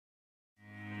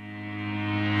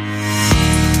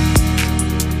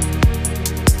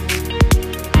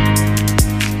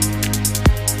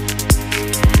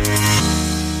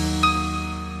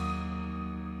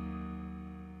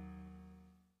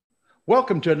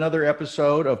Welcome to another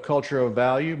episode of Culture of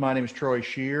Value. My name is Troy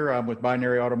Shear. I'm with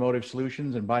Binary Automotive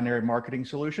Solutions and Binary Marketing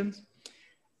Solutions.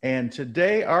 And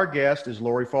today our guest is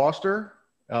Lori Foster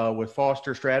with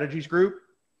Foster Strategies Group.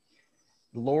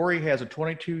 Lori has a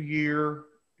 22-year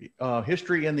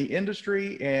history in the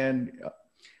industry. And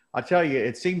I tell you,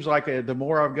 it seems like the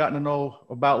more I've gotten to know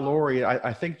about Lori,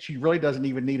 I think she really doesn't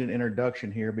even need an introduction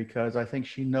here because I think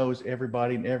she knows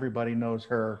everybody and everybody knows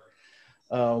her.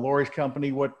 Lori's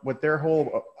company, what their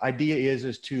whole idea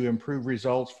is to improve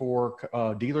results for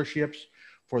dealerships,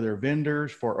 for their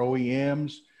vendors, for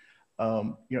OEMs,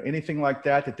 anything like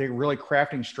that, that they're really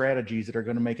crafting strategies that are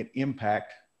going to make an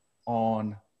impact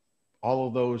on all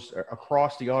of those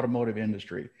across the automotive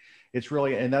industry. It's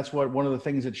really, and that's what one of the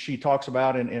things that she talks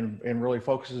about and really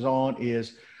focuses on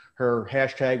is her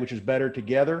hashtag, which is Better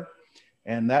Together.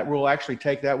 And that will actually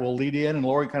we'll lead in, and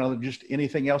Lori, kind of just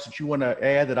anything else that you want to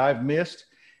add that I've missed.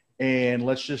 And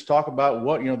let's just talk about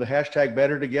what, the hashtag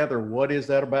Better Together. What is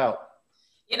that about?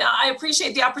 I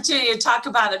appreciate the opportunity to talk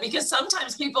about it because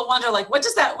sometimes people wonder, like, what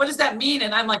does that mean?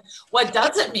 And I'm like, what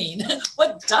does it mean?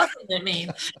 What doesn't it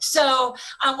mean? So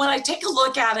when I take a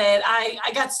look at it,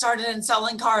 I got started in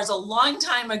selling cars a long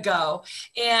time ago.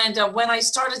 And when I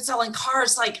started selling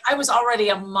cars, like I was already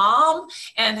a mom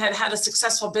and had a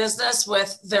successful business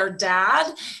with their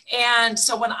dad. And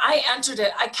so when I entered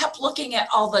it, I kept looking at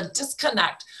all the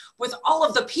disconnect with all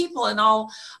of the people and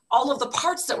all of the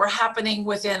parts that were happening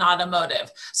within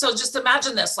automotive. So just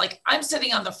imagine this, like I'm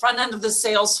sitting on the front end of the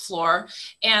sales floor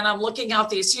and I'm looking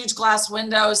out these huge glass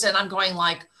windows and I'm going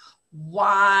like,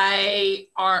 why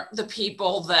aren't the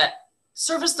people that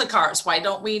service the cars? Why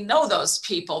don't we know those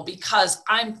people? Because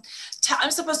I'm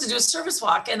supposed to do a service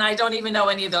walk and I don't even know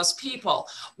any of those people.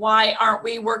 Why aren't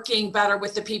we working better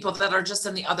with the people that are just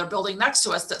in the other building next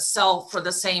to us that sell for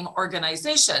the same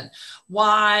organization?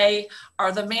 Why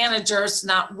are the managers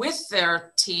not with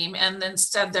their team and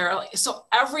instead so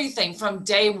everything from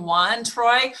day one,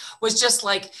 Troy, was just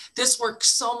like, this works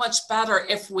so much better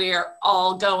if we're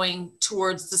all going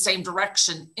towards the same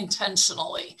direction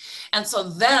intentionally. And so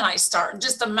then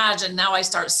just imagine now I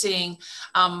start seeing,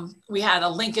 we had a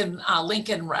Lincoln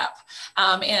rep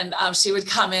and she would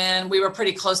come in, we were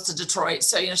pretty close to Detroit.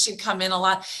 So, she'd come in a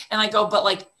lot and I go, but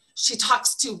like, she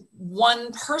talks to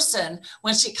one person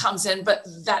when she comes in, but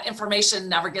that information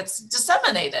never gets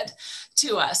disseminated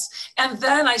to us. And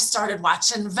then I started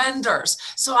watching vendors.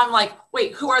 So I'm like,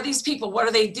 wait, who are these people? What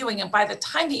are they doing? And by the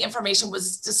time the information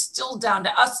was distilled down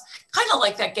to us, kind of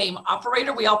like that game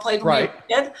Operator we all played when we were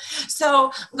a kid.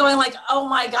 So I'm going like, oh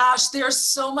my gosh, there's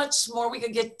so much more we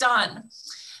could get done.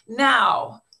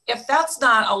 Now, if that's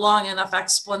not a long enough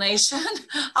explanation,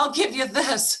 I'll give you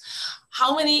this.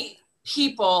 How many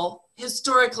people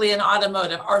historically in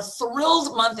automotive are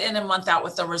thrilled month in and month out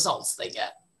with the results they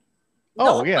get?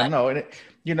 Nobody. And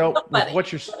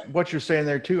what you're saying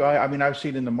there too. I mean, I've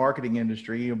seen in the marketing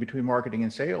industry, between marketing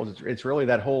and sales, it's really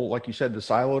that whole, like you said, the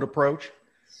siloed approach,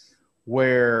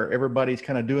 where everybody's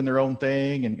kind of doing their own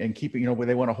thing and keeping, where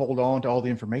they want to hold on to all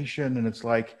the information, and it's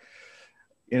like,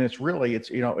 and it's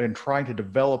and trying to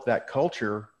develop that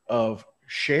culture of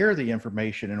share the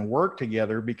information and work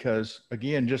together, because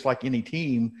again, just like any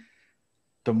team,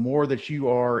 the more that you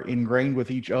are ingrained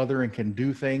with each other and can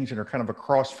do things and are kind of a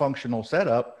cross-functional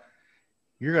setup,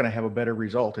 you're going to have a better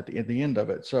result at the end of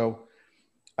it. So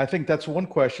I think that's one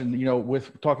question,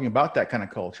 with talking about that kind of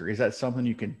culture. Is that something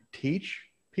you can teach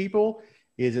people?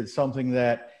 Is it something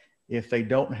that if they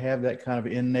don't have that kind of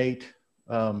innate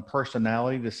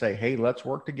personality to say, hey, let's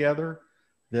work together,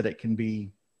 that it can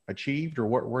be achieved?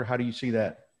 Or how do you see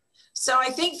that? So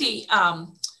I think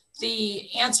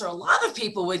the answer a lot of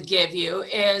people would give you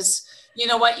is, you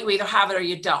know what, you either have it or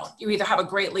you don't. You either have a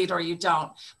great leader or you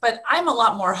don't. But I'm a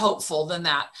lot more hopeful than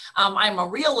that. I'm a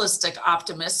realistic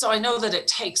optimist, so I know that it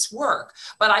takes work.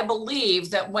 But I believe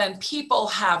that when people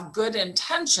have good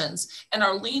intentions and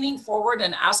are leaning forward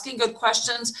and asking good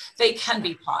questions, they can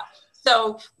be taught.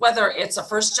 So whether it's a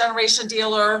first generation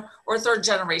dealer or third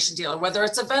generation dealer, whether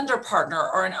it's a vendor partner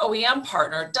or an OEM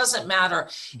partner, it doesn't matter.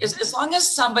 As long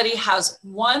as somebody has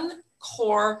one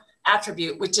core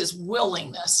attribute, which is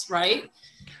willingness, right?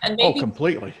 And maybe,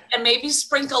 completely. And maybe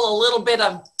sprinkle a little bit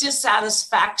of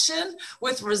dissatisfaction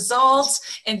with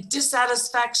results and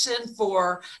dissatisfaction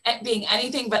for being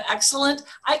anything but excellent.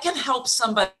 I can help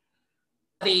somebody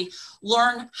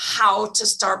learn how to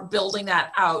start building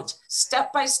that out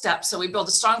step by step. So we build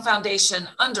a strong foundation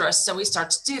under us. So we start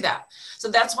to do that. So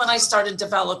that's when I started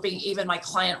developing even my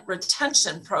client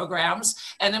retention programs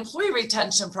and employee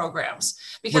retention programs.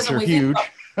 Because which are huge.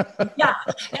 Yeah.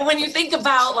 And when you think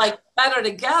about like Better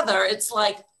Together, it's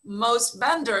like most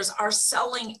vendors are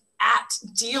selling at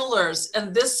dealers,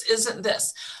 and this isn't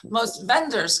this. Most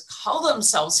vendors call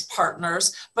themselves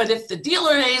partners, but if the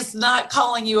dealer is not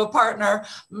calling you a partner,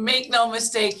 make no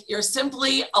mistake, you're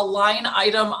simply a line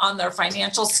item on their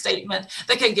financial statement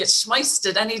that can get schmeiced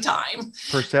at any time.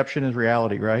 Perception is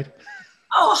reality, right?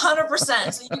 Oh,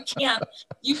 100%. So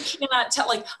you cannot tell,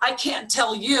 like, I can't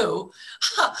tell you,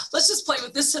 let's just play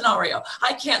with this scenario.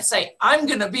 I can't say, I'm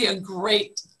going to be a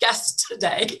great guest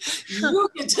today. You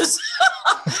get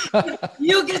to,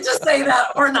 you get to say that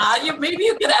or not. Maybe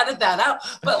you could edit that out.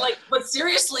 But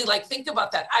seriously, like, think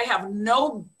about that. I have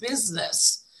no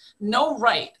business, no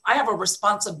right. I have a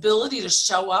responsibility to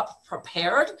show up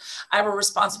prepared. I have a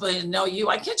responsibility to know you.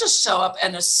 I can't just show up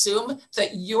and assume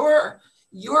that your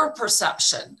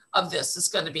perception of this is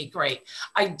going to be great.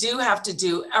 I do have to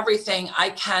do everything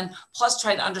I can, plus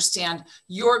try to understand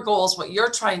your goals, what you're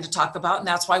trying to talk about. And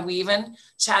that's why we even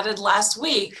chatted last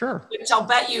week, sure, which I'll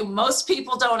bet you most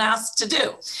people don't ask to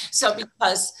do. So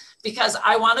because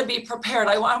I want to be prepared,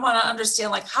 I want to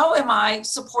understand, like, how am I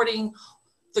supporting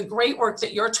the great work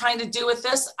that you're trying to do with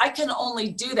this? I can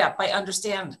only do that by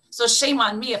understand. So shame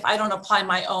on me if I don't apply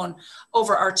my own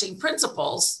overarching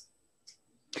principles.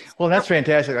 Well, that's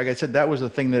fantastic. Like I said, that was the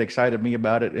thing that excited me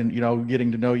about it. And,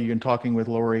 getting to know you and talking with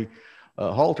Lori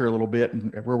Halter a little bit,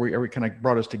 and where we kind of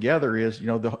brought us together is,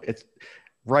 it's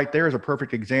right there is a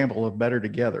perfect example of better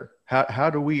together. How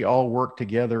do we all work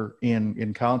together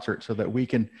in concert so that we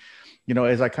can,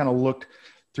 as I kind of looked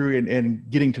through and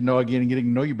getting to know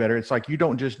you better, it's like, you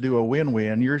don't just do a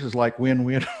win-win. Yours is like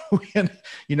win-win-win,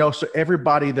 so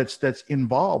everybody that's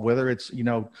involved, whether it's,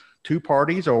 two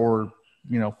parties or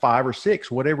 5 or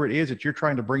 6, whatever it is that you're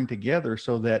trying to bring together,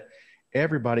 so that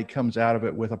everybody comes out of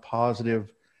it with a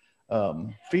positive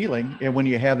feeling. And when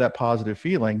you have that positive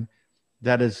feeling,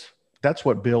 that's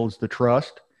what builds the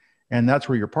trust, and that's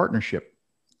where your partnership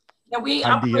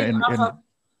idea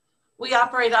we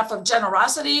operate off of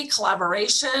generosity,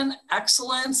 collaboration,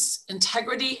 excellence,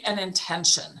 integrity, and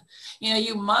intention.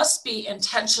 You must be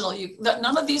intentional.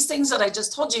 None of these things that I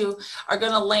just told you are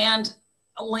going to land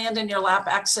in your lap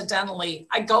accidentally.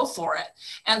 I go for it.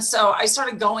 And so I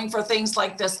started going for things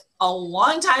like this a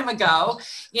long time ago,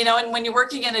 and when you're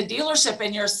working in a dealership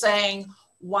and you're saying,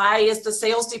 why is the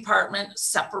sales department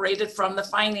separated from the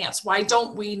finance? Why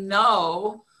don't we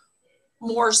know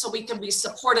more so we can be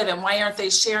supportive? And why aren't they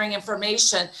sharing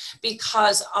information?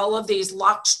 Because all of these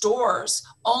locked doors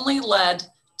only led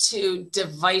to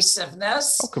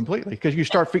divisiveness. Oh, completely. Because you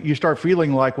start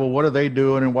feeling like, well, what are they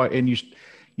doing, and why? And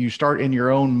you start in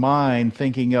your own mind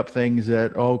thinking up things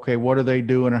that, okay, what are they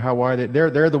doing, or why are they?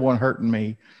 They're the one hurting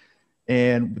me.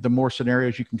 And the more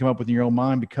scenarios you can come up with in your own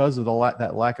mind because of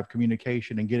that lack of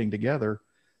communication and getting together,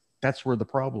 that's where the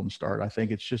problems start. I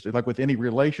think it's just like with any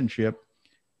relationship,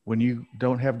 when you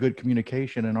don't have good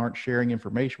communication and aren't sharing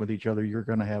information with each other, you're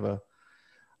going to have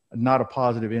not a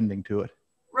positive ending to it.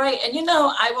 Right. And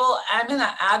I'm going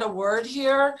to add a word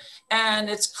here, and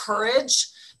it's courage.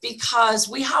 Because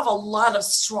we have a lot of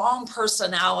strong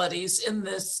personalities in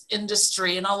this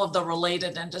industry and all of the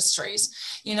related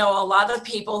industries. A lot of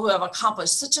people who have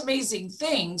accomplished such amazing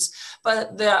things,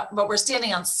 but we're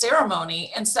standing on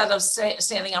ceremony instead of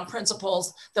standing on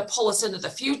principles that pull us into the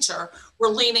future. We're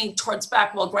leaning towards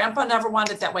back. Well, Grandpa never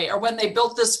wanted it that way. Or when they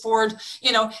built this Ford,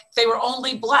 they were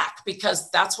only black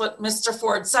because that's what Mr.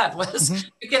 Ford said was,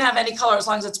 you can have any color as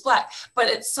long as it's black.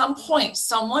 But at some point,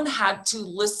 someone had to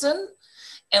listen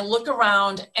and look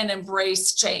around and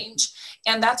embrace change.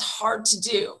 And that's hard to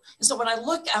do. And so when I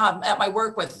look at my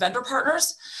work with vendor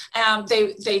partners,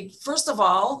 they first of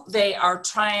all, they are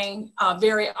trying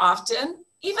very often,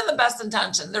 even the best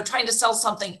intention, they're trying to sell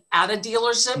something at a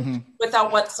dealership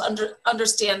without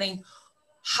understanding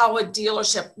how a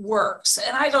dealership works.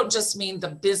 And I don't just mean the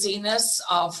busyness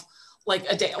of like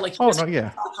a day, like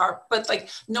car, but like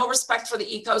no respect for the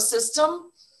ecosystem.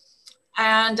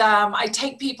 And I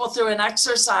take people through an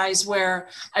exercise where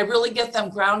I really get them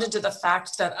grounded to the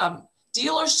fact that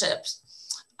dealerships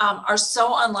are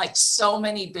so unlike so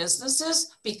many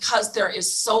businesses because there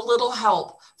is so little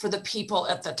help for the people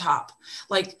at the top.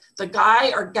 Like the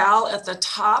guy or gal at the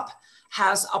top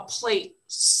has a plate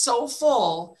so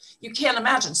full, you can't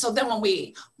imagine. So then when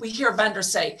we hear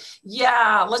vendors say,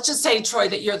 yeah, let's just say, Troy,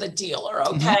 that you're the dealer,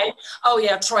 okay? Oh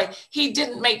yeah, Troy, he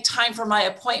didn't make time for my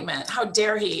appointment. How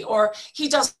dare he? Or he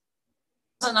doesn't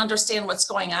understand what's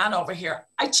going on over here.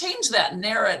 I change that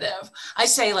narrative. I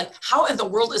say, like, how in the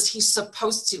world is he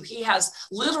supposed to? He has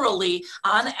literally,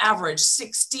 on average,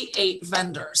 68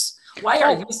 vendors. Why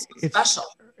are you so special?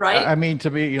 right? I mean,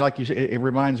 to me, like you said, it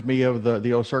reminds me of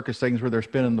the old circus things where they're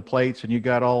spinning the plates and you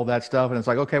got all that stuff. And it's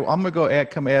like, okay, well, I'm going to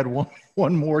come add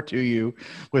one more to you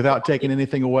without taking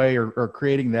anything away or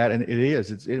creating that.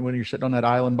 And when you're sitting on that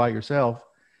island by yourself,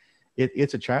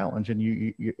 it's a challenge, and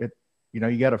you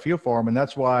got to feel for them. And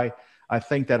that's why I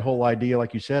think that whole idea,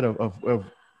 like you said, of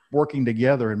working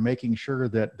together and making sure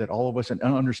that all of us and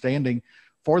understanding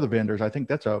for the vendors, I think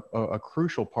that's a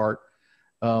crucial part,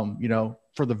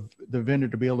 for the vendor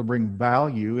to be able to bring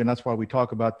value. And that's why we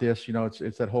talk about this,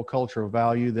 it's that whole culture of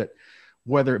value, that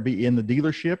whether it be in the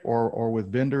dealership or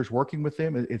with vendors working with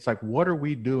them, it's like, what are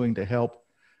we doing to help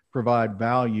provide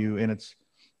value? And it's,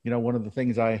 one of the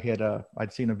things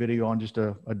I'd seen a video on just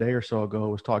a day or so ago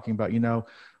was talking about,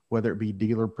 whether it be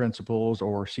dealer principals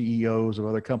or CEOs of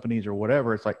other companies or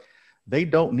whatever, it's like, they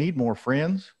don't need more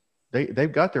friends.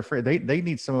 They've got their friend. They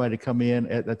need somebody to come in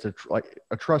that's like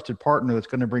a trusted partner that's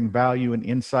going to bring value and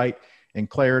insight and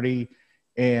clarity,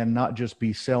 and not just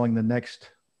be selling the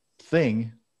next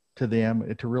thing to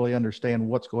them, to really understand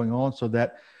what's going on. So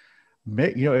that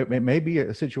it may be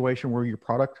a situation where your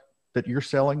product that you're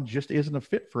selling just isn't a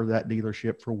fit for that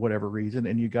dealership for whatever reason,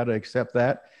 and you got to accept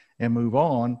that and move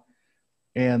on.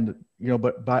 And,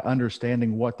 but by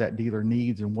understanding what that dealer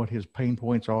needs and what his pain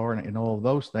points are and all of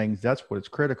those things, that's what's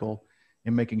critical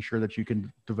in making sure that you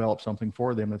can develop something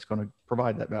for them that's going to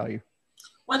provide that value.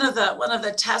 One of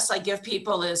the tests I give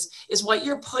people is what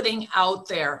you're putting out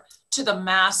there to the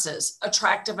masses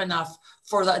attractive enough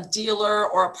for the dealer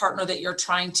or a partner that you're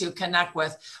trying to connect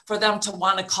with, for them to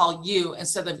want to call you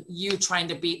instead of you trying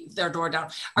to beat their door down?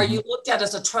 Are you looked at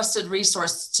as a trusted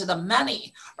resource to the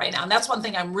many right now? And that's one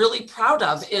thing I'm really proud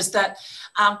of, is that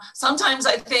sometimes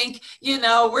I think,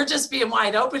 we're just being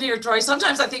wide open here, Troy.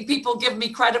 Sometimes I think people give me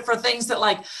credit for things that,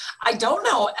 like, I don't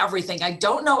know everything. I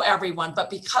don't know everyone, but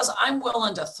because I'm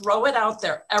willing to throw it out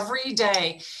there every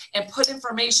day and put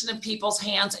information in people's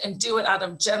hands and do it out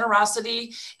of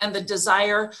generosity and the desire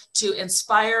to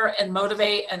inspire and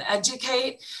motivate and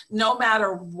educate, no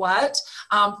matter what,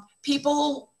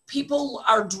 people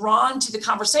are drawn to the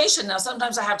conversation. Now,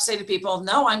 sometimes I have to say to people,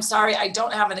 no, I'm sorry, I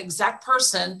don't have an exact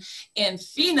person in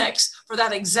Phoenix for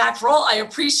that exact role. I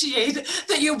appreciate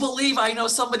that you believe I know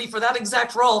somebody for that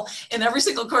exact role in every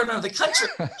single corner of the country.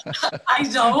 I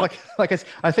don't.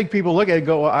 I think people look at it and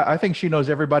go, well, I think she knows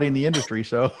everybody in the industry.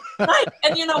 So. Right.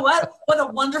 And you know what? What a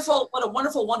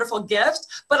wonderful gift.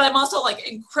 But I'm also like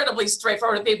incredibly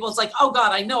straightforward to people. It's like, oh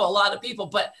God, I know a lot of people,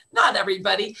 but not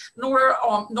everybody, nor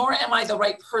am I the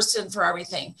right person for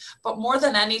everything. But more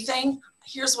than anything,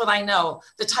 here's what I know.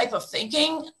 The type of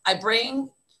thinking I bring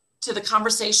to the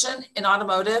conversation in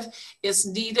automotive is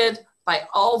needed by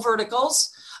all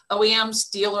verticals, OEMs,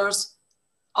 dealers,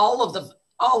 all of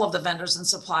the vendors and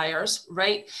suppliers,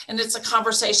 right? And it's a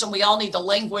conversation we all need to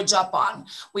language up on.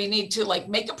 We need to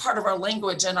make it part of our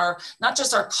language and not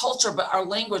just our culture, but our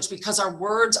language, because our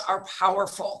words are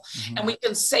powerful. Mm-hmm. And we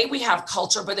can say we have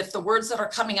culture, but if the words that are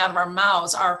coming out of our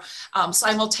mouths are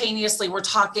simultaneously, we're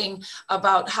talking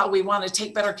about how we want to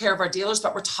take better care of our dealers,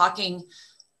 but we're talking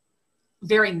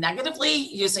very negatively,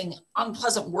 using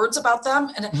unpleasant words about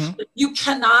them. And mm-hmm. you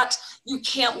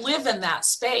can't live in that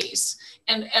space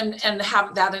and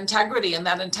have that integrity and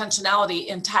that intentionality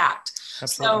intact.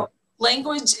 Absolutely. So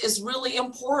language is really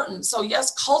important. So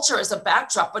yes, culture is a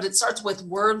backdrop, but it starts with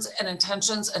words and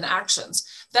intentions and actions.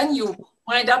 Then you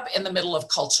wind up in the middle of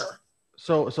culture.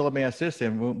 So let me ask this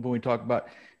then, when we talk about,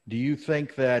 do you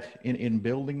think that in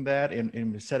building that,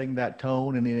 in setting that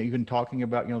tone, and even talking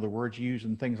about, the words used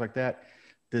and things like that,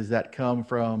 does that come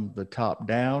from the top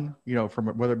down, from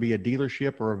whether it be a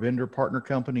dealership or a vendor partner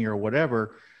company or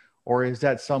whatever, or is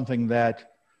that something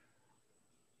that,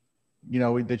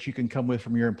 that you can come with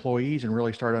from your employees and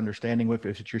really start understanding with,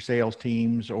 if it's your sales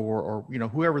teams or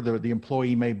whoever the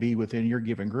employee may be within your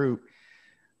given group?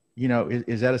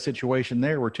 Is that a situation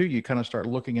there where too, you kind of start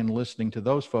looking and listening to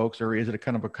those folks, or is it a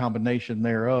kind of a combination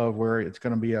thereof where it's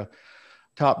going to be a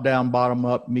top down, bottom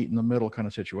up, meet in the middle kind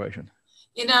of situation?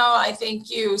 I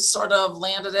think you sort of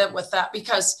landed it with that,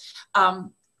 because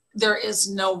there is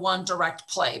no one direct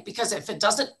play, because if it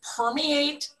doesn't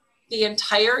permeate the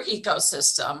entire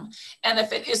ecosystem, and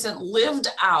if it isn't lived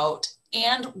out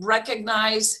and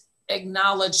recognized,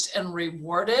 acknowledged, and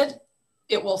rewarded,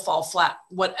 it will fall flat,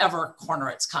 whatever corner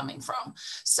it's coming from.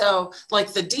 So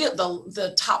like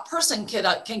the top person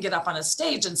can get up on a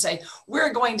stage and say,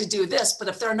 we're going to do this, but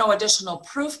if there are no additional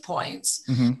proof points,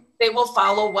 mm-hmm. they will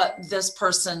follow what this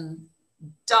person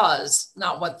does,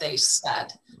 not what they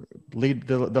said. Lead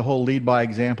the whole lead by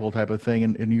example type of thing,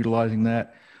 and utilizing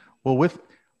that. Well,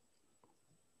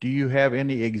 do you have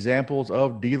any examples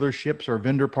of dealerships or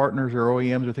vendor partners or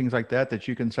OEMs or things like that that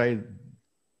you can say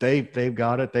they've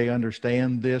got it, they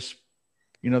understand this,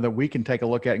 that we can take a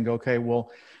look at and go, okay,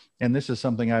 well, and this is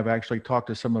something I've actually talked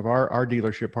to some of our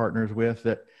dealership partners with,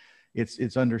 that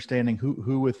it's understanding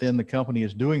who within the company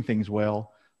is doing things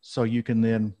well, so you can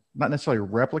then not necessarily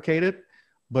replicate it,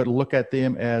 but look at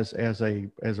them as a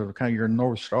kind of your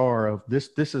North Star of this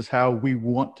is how we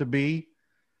want to be.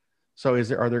 So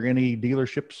are there any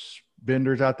dealerships,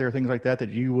 vendors out there, things like that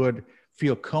you would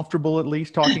feel comfortable at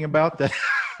least talking about that?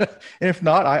 And if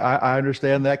not, I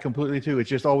understand that completely too. It's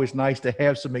just always nice to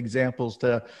have some examples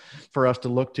for us to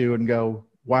look to and go,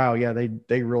 wow, yeah,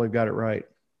 they really got it right.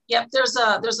 Yep, there's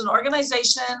an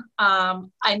organization.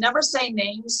 I never say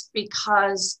names,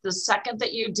 because the second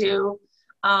that you do,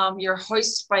 you're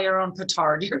hoisted by your own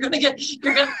petard. You're gonna get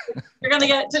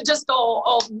to just go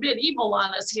all medieval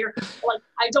on us here. Like,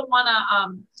 I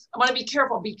want to be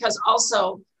careful, because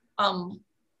also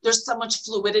there's so much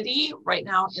fluidity right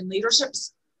now in leadership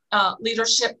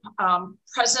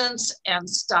presence and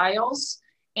styles.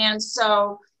 And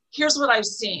so here's what I've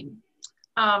seen.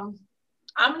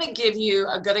 I'm going to give you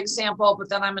a good example, but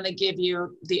then I'm going to give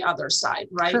you the other side,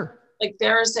 right? Sure. Like,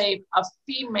 there's a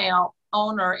female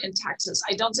owner in Texas.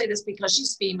 I don't say this because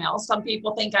she's female. Some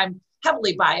people think I'm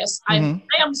heavily biased. I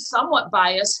am somewhat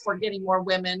biased for getting more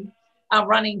women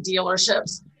running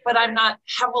dealerships, but I'm not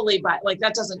heavily biased. Like,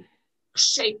 that doesn't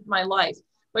shape my life.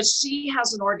 But she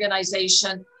has an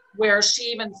organization where she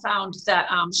even found that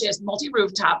she has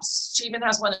multi-rooftops. She even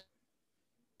has one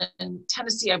in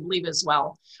Tennessee, I believe, as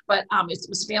well. But it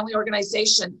was a family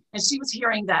organization. And she was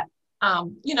hearing that,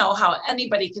 how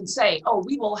anybody can say, oh,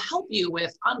 we will help you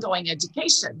with ongoing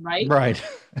education, right? Right.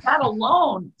 That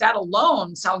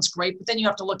alone sounds great. But then you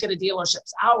have to look at a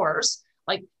dealership's hours.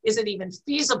 Like, is it even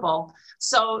feasible?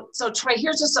 So Trey,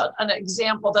 here's just an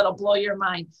example that'll blow your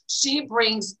mind. She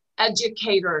brings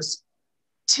educators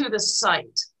to the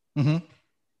site. Mm-hmm.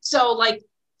 So, like,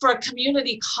 for a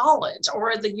community college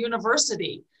or the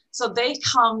university, so they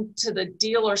come to the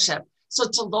dealership. So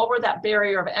to lower that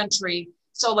barrier of entry,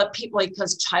 so that people,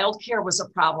 because childcare was a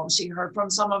problem. She heard from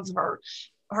some of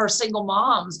her single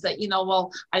moms that,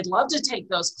 well, I'd love to take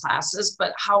those classes,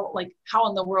 but how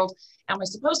in the world am I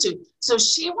supposed to? So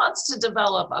she wants to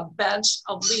develop a bench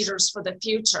of leaders for the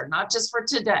future, not just for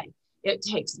today. It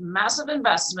takes massive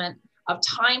investment of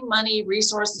time, money,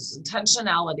 resources,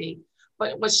 intentionality.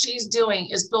 But what she's doing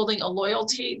is building a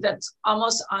loyalty that's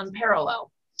almost unparalleled.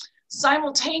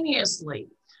 Simultaneously,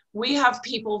 we have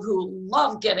people who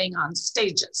love getting on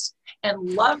stages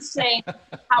and love saying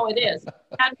how it is.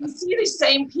 And we see these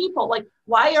same people, like,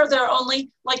 why are there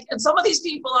only, and some of these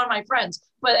people are my friends,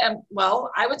 but,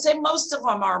 well, I would say most of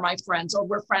them are my friends, or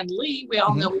we're friendly, we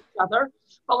all know each other.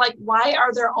 But, like, why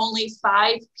are there only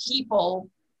 5 people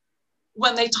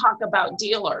when they talk about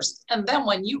dealers? And then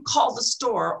when you call the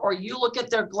store, or you look at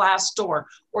their glass door,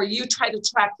 or you try to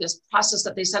track this process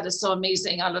that they said is so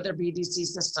amazing out of their BDC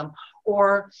system,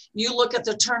 or you look at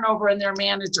the turnover in their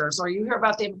managers, or you hear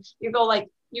about them, you go like,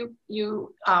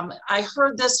 I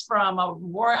heard this from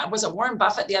Warren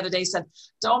Buffett the other day, said,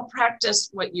 don't practice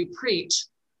what you preach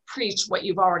what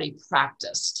you've already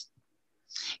practiced.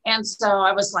 And so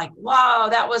I was like, wow,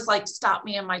 that was like, stop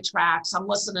me in my tracks. I'm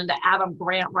listening to Adam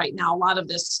Grant right now. A lot of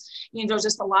this,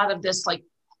 just a lot of this, like,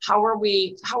 how are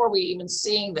we even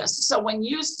seeing this? So when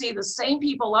you see the same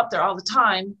people up there all the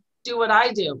time, do what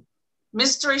I do.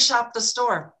 Mystery shop the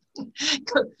store.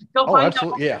 Go find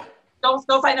absolutely. out. Yeah.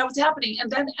 Go find out what's happening.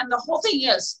 And the whole thing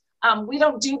is, we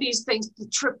don't do these things to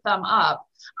trip them up.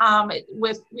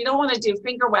 We don't want to do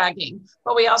finger wagging,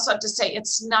 but we also have to say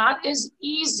it's not as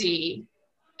easy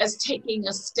as taking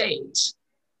a stage.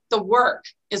 The work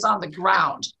is on the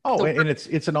ground. And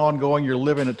it's an ongoing, you're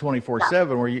living at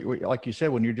 24/7 where you, like you said,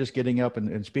 when you're just getting up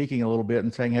and speaking a little bit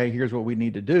and saying, hey, here's what we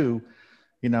need to do,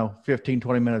 15,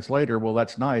 20 minutes later, well,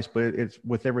 that's nice, but it's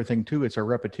with everything too, it's a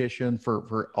repetition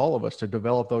for all of us to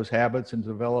develop those habits and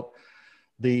develop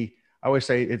I always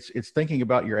say it's thinking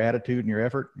about your attitude and your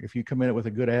effort. If you come in it with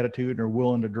a good attitude and are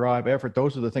willing to drive effort,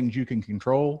 those are the things you can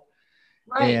control.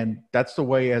 Right. And that's the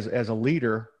way as a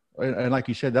leader. And like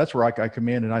you said, that's where I come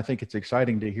in. And I think it's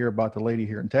exciting to hear about the lady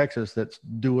here in Texas that's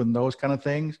doing those kind of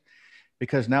things,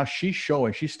 because now she's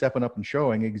stepping up and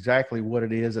showing exactly what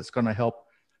it is that's going to help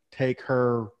take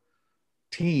her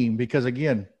team. Because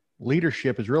again,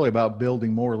 leadership is really about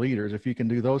building more leaders. If you can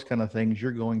do those kind of things,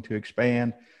 you're going to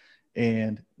expand.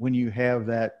 And when you have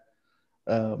that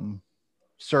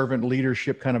servant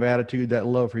leadership kind of attitude, that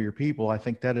love for your people, I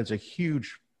think that is a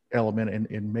huge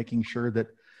element in making sure that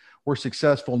we're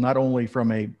successful, not only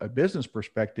from a business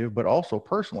perspective, but also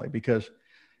personally, because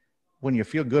when you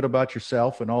feel good about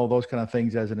yourself and all those kind of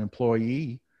things as an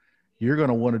employee, you're going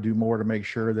to want to do more to make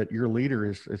sure that your leader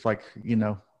is, it's like, you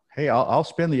know, hey, I'll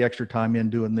spend the extra time in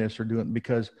doing this or doing,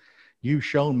 because you've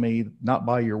shown me, not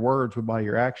by your words, but by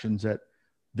your actions, that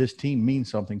this team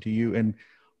means something to you. And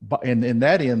in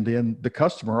that end, then the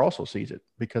customer also sees it,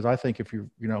 because I think if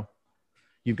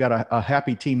you've got a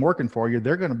happy team working for you,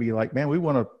 they're going to be like, man, we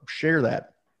want to share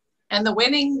that. And the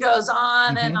winning goes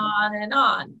on and Mm-hmm. on and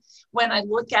on. When I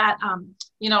look at,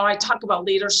 I talk about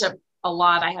leadership a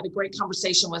lot. I had a great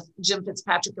conversation with Jim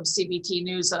Fitzpatrick of CBT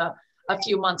News a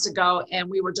few months ago, and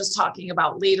we were just talking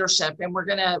about leadership, and we're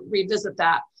going to revisit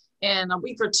that in a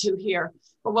week or two here.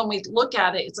 But when we look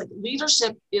at it, it's like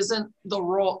leadership isn't the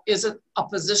role, isn't a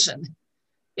position.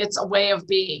 It's a way of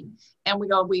being. And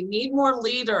we need more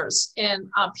leaders and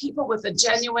people with a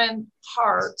genuine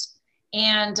heart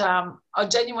and a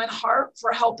genuine heart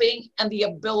for helping and the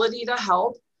ability to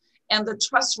help and the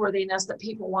trustworthiness that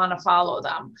people want to follow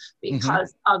them,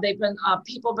 because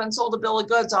people have been sold a bill of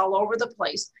goods all over the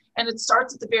place. And it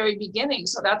starts at the very beginning.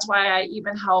 So that's why I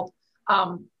even help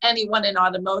anyone in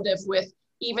automotive with,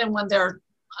 even when they're,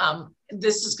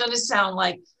 this is going to sound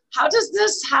like, how does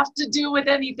this have to do with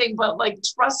anything? But like,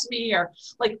 trust me here,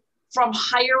 like from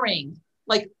hiring,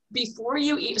 like before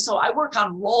you even, so I work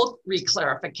on role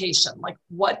reclarification. Like,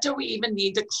 what do we even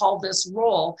need to call this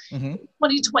role?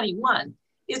 2021,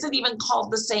 is it even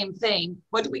called the same thing?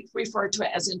 What do we refer to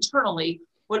it as internally?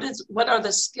 What are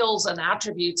the skills and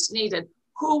attributes needed?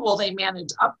 Who will they manage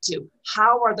up to?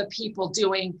 How are the people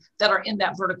doing that are in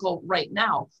that vertical right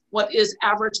now? What is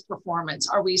average performance?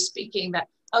 Are we speaking that,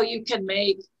 oh, you can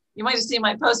make, you might have seen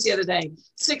my post the other day,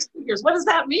 6 figures. What does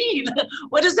that mean?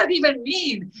 What does that even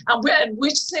mean? And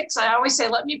which 6? I always say,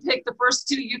 let me pick the first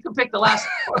 2. You can pick the last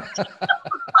 4.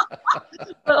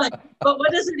 but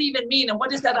what does it even mean? And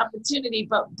what is that opportunity?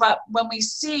 But when we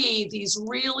see these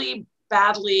really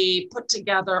badly put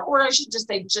together, or I should just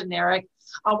say generic,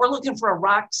 we're looking for a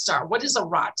rock star. What is a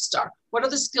rock star? What are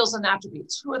the skills and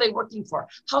attributes? Who are they working for?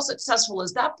 How successful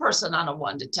is that person on a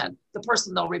 1 to 10, the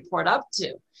person they'll report up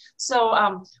to? So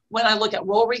when I look at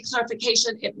role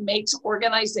reclarification, it makes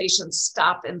organizations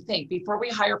stop and think before we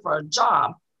hire for a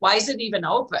job. Why is it even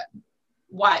open?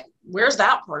 Why? Where's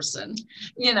that person?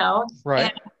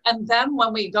 Right. And then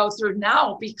when we go through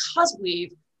now, because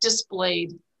we've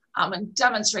displayed and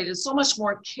demonstrated so much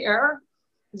more care,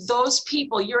 those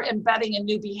people, you're embedding a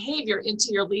new behavior into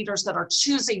your leaders that are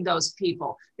choosing those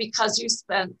people because you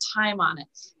spent time on it.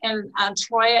 And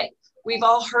Troy, we've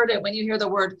all heard it when you hear the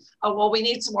word, oh, well, we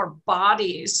need some more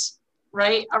bodies,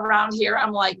 right, around here.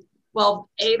 I'm like, well,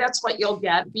 A, that's what you'll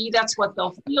get. B, that's what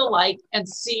they'll feel like. And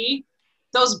C,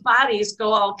 those bodies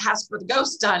go all Casper the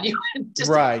Ghost on you.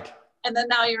 Right. And then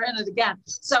now you're in it again.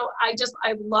 So I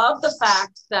love the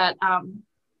fact that,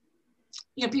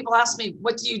 people ask me,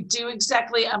 what do you do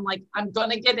exactly? I'm like, I'm going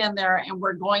to get in there and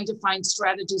we're going to find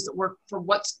strategies that work for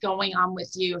what's going on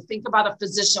with you. Think about a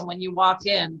physician when you walk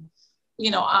in,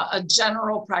 a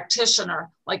general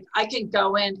practitioner. Like, I can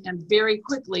go in and very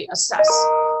quickly assess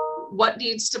what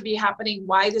needs to be happening,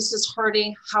 why this is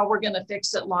hurting, how we're going to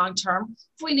fix it long term.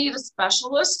 If we need a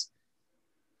specialist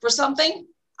for something,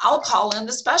 I'll call in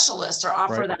the specialist or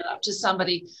offer that up to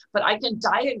somebody, but I can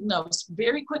diagnose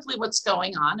very quickly what's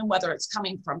going on and whether it's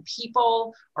coming from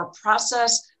people or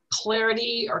process,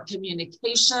 clarity or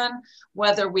communication,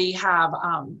 whether we have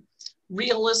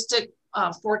realistic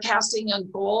forecasting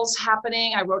and goals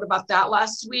happening. I wrote about that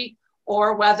last week,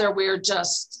 or whether we're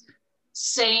just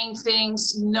saying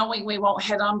things, knowing we won't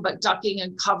hit them, but ducking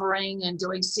and covering and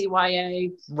doing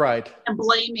CYA, right, and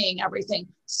blaming everything.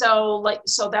 So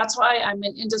that's why I'm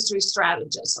an industry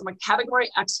strategist. I'm a category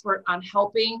expert on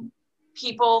helping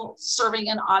people serving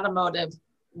in automotive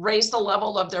raise the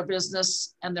level of their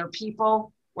business and their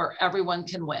people where everyone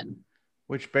can win.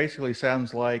 Which basically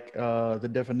sounds like the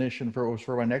definition for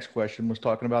my next question was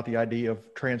talking about the idea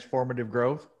of transformative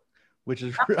growth, which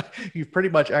is, you've pretty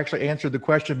much actually answered the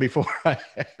question before I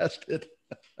asked it.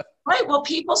 Right. Well,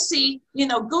 people see,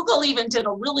 Google even did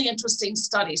a really interesting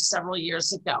study several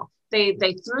years ago. They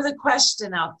threw the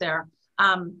question out there.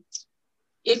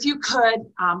 If you could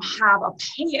have a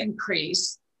pay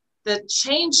increase that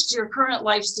changed your current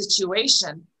life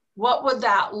situation, what would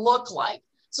that look like?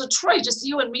 So Troy, just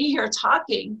you and me here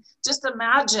talking, just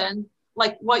imagine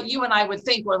like what you and I would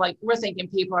think. We're thinking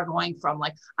people are going from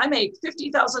like, I make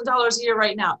 $50,000 a year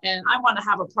right now, and I want to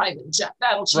have a private jet.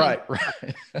 That'll change.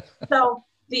 Right. So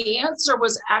the answer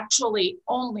was actually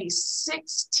only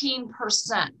 16%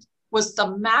 was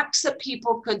the max that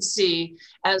people could see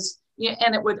as,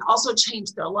 and it would also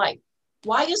change their life.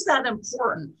 Why is that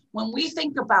important? when we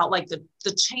think about like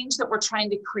the change that we're trying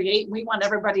to create, we want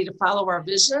everybody to follow our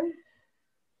vision,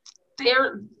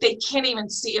 they can't even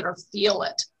see it or feel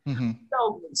it. Mm-hmm.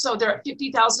 So they're at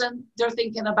 50,000, they're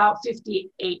thinking about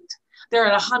 58. They're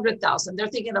at 100,000, they're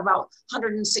thinking about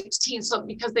 116. So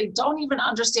because they don't even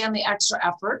understand the extra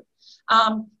effort,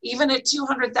 even at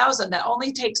 200,000, that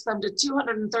only takes them to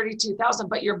 232,000,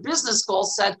 but your business goal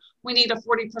said we need a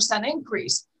 40%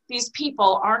 increase. These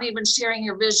people aren't even sharing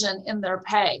your vision in their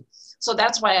pay. So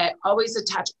that's why I always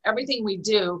attach everything we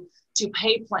do to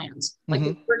pay plans. Like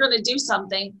if we're going to do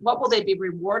something, what will they be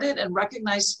rewarded and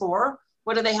recognized for?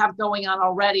 What do they have going on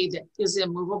already that is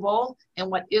immovable,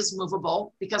 and what is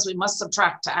movable? Because we must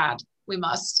subtract to add. We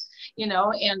must,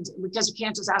 and because we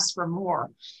can't just ask for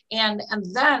more. And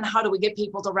then how do we get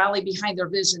people to rally behind their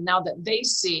vision now that they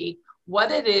see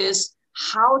what it is,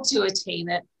 how to attain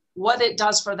it, what it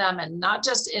does for them, and not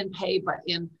just in pay, but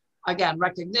in, again,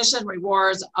 recognition,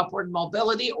 rewards, upward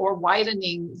mobility, or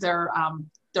widening their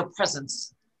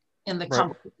presence in the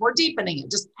company. Right. We're deepening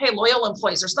it. Just, hey, loyal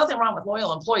employees. There's nothing wrong with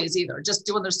loyal employees either, just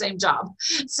doing their same job.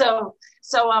 So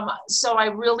I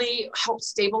really help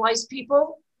stabilize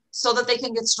people so that they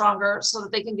can get stronger, so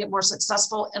that they can get more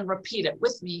successful and repeat it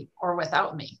with me or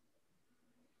without me.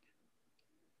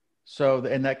 So,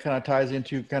 and that kind of ties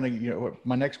into kind of, what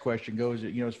my next question goes,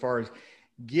 as far as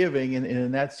giving, and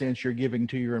in that sense, you're giving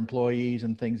to your employees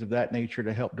and things of that nature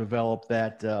to help develop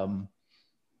that,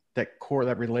 that core,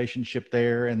 that relationship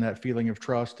there, and that feeling of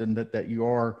trust, and that you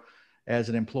are, as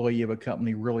an employee of a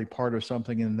company, really part of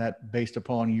something, and that based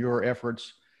upon your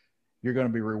efforts, you're going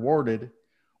to be rewarded.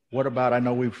 What about, I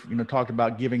know we've, talked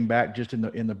about giving back just in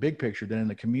the big picture, then in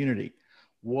the community.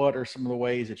 What are some of the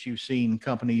ways that you've seen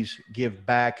companies give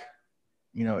back,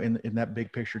 in that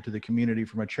big picture to the community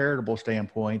from a charitable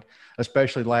standpoint,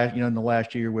 especially in the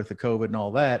last year with the COVID and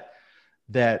all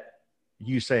that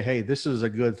you say, hey, this is a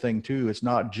good thing too. It's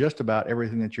not just about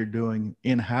everything that you're doing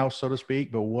in-house, so to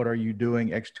speak, but what are you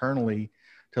doing externally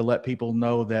to let people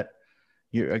know that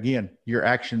your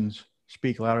actions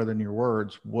speak louder than your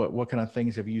words. What kind of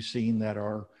things have you seen that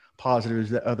are positives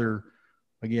that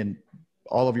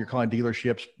all of your client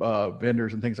dealerships,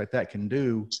 vendors and things like that can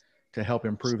do to help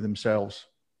improve themselves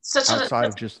such a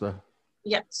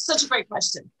great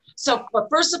question. So, but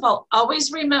first of all,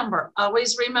 always remember,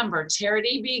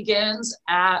 charity begins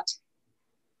at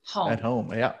home. At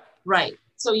home, yeah. Right.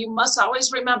 So you must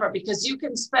always remember, because you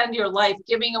can spend your life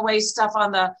giving away stuff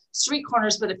on the street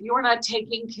corners, but if you're not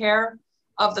taking care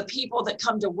of the people that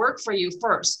come to work for you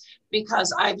first,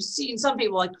 because I've seen some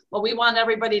people like, well, we want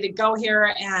everybody to go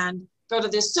here and go to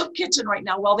this soup kitchen right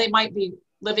now. Well, they might be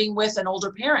living with an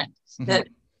older parent that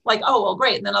like, oh, well,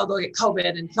 great. And then I'll go get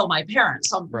COVID and kill my parents.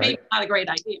 So maybe not a great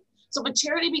idea. So, but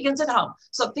charity begins at home.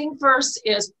 So thing first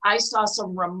is I saw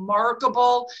some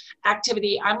remarkable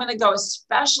activity. I'm going to go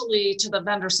especially to the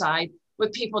vendor side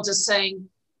with people just saying,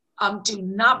 do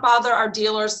not bother our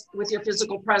dealers with your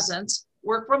physical presence,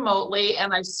 work remotely.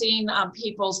 And I've seen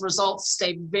people's results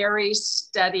stay very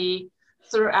steady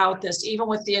throughout this, even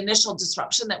with the initial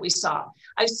disruption that we saw.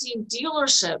 I've seen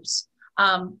dealerships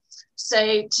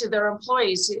say to their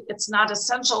employees, it's not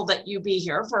essential that you be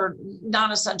here. For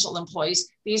non-essential employees,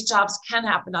 these jobs can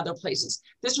happen other places.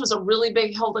 This was a really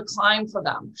big hill to climb for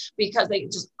them because they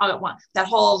just want that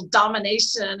whole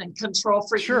domination and control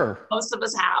freak most of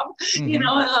us have.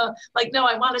 No,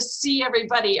 I want to see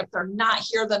everybody. If they're not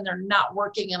here, then they're not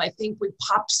working. And I think we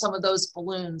popped some of those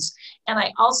balloons. And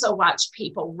I also watch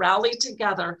people rally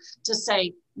together to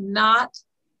say, not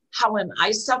how am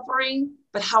I suffering,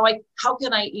 but how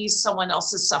can I ease someone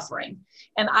else's suffering?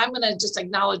 And I'm going to just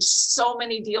acknowledge so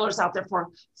many dealers out there for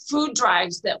food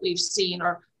drives that we've seen,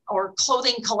 or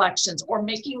clothing collections, or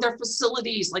making their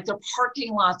facilities, like their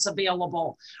parking lots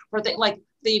available, or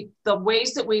the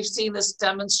ways that we've seen this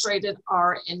demonstrated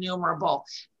are innumerable.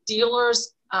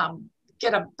 Dealers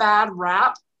get a bad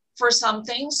rap for some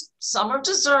things. Some are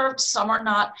deserved, some are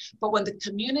not. But when the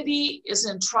community is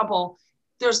in trouble,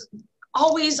 there's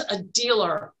always a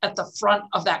dealer at the front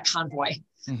of that convoy.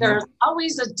 There's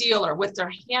always a dealer with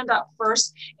their hand up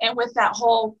first, and with that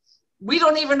whole, we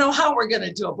don't even know how we're going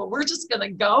to do it, but we're just going to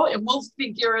go and we'll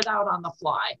figure it out on the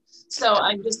fly. So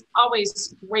I'm just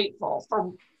always grateful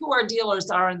for who our dealers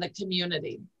are in the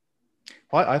community.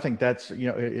 Well, I think that's,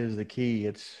 is the key.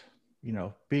 It's,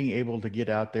 being able to get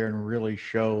out there and really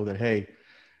show that, hey,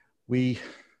 we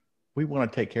want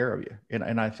to take care of you.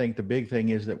 And I think the big thing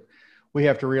is that we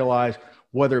have to realize,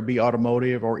 whether it be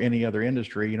automotive or any other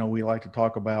industry, we like to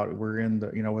talk about we're in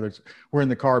the, we're in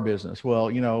the car business.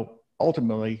 Well,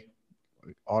 ultimately,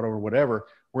 auto or whatever,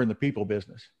 we're in the people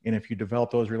business. And if you develop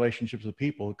those relationships with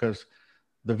people, because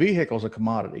the vehicle's a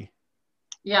commodity.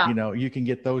 Yeah. You know, you can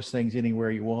get those things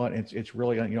anywhere you want. It's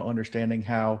really, you know, understanding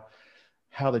how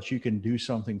that you can do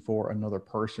something for another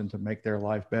person to make their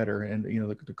life better. And, you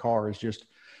know, the car is just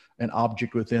an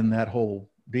object within that whole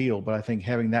deal. But I think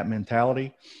having that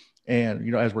mentality, and,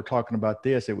 you know, as we're talking about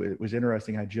this, it was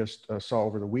interesting. I just saw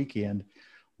over the weekend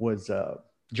was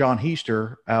John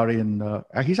Heister out in,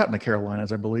 he's out in the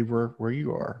Carolinas, I believe, where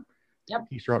you are. Yep.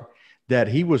 Heister, that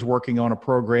he was working on a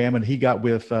program, and he got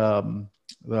with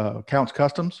the Counts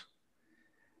Customs,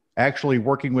 actually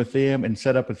working with them and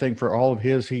set up a thing for all of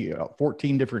his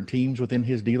 14 different teams within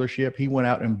his dealership. He went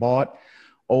out and bought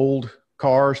old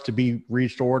cars to be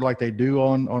restored like they do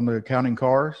on the accounting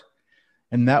cars.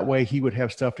 And that way he would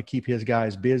have stuff to keep his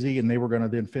guys busy, and they were going to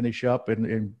then finish up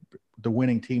and the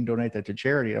winning team donate that to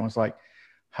charity. And I was like,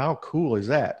 how cool is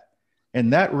that?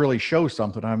 And that really shows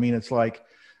something. I mean, it's like,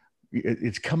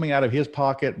 it's coming out of his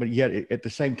pocket, but yet at the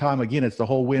same time, again, it's the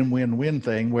whole win-win-win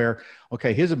thing where,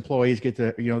 okay, his employees get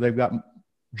to, you know, they've got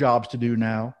jobs to do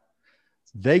now.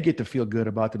 They get to feel good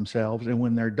about themselves. And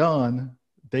when they're done,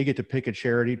 they get to pick a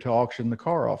charity to auction the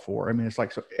car off for. I mean, it's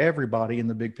like, so everybody in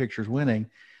the big picture is winning.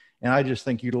 And I just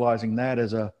think utilizing that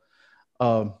as a,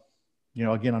 you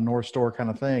know, again, a North Star kind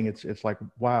of thing. It's like,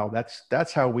 wow,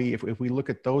 that's how we, if we look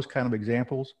at those kind of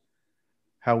examples,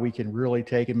 how we can really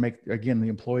take and make, again, the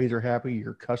employees are happy,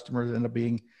 your customers end up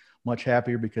being much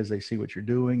happier because they see what you're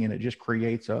doing, and it just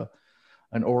creates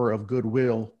an aura of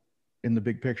goodwill in the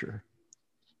big picture.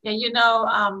 Yeah, you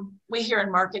know, we hear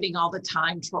in marketing all the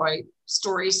time, Troy,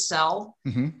 stories sell.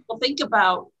 Mm-hmm. Well, think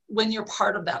about when you're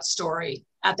part of that story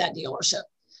at that dealership.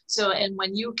 So, and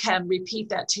when you can repeat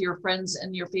that to your friends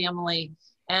and your family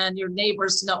and your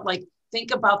neighbors, know, like,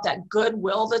 think about that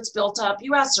goodwill that's built up.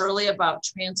 You asked earlier about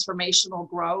transformational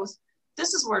growth.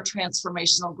 This is where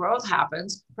transformational growth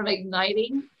happens, from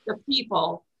igniting the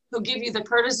people who give you the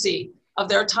courtesy of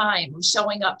their time,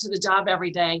 showing up to the job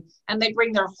every day, and they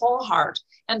bring their whole heart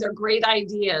and their great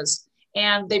ideas,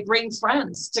 and they bring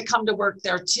friends to come to work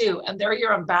there too. And they're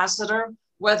your ambassador,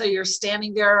 whether you're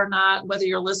standing there or not, whether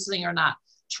you're listening or not.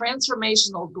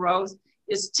 Transformational growth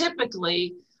is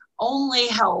typically only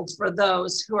held for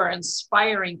those who are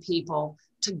inspiring people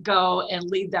to go and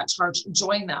lead that charge,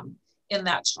 join them in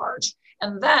that charge.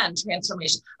 And then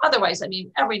transformation. Otherwise, I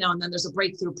mean, every now and then there's a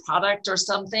breakthrough product or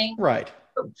something. Right.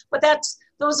 But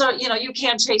those are, you know, you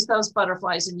can't chase those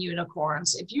butterflies and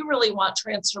unicorns. If you really want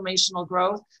transformational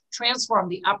growth, transform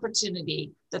the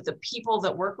opportunity that the people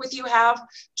that work with you have,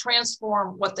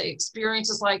 transform what the experience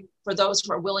is like for those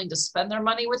who are willing to spend their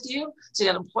money with you. So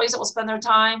you got employees that will spend their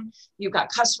time, you've got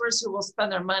customers who will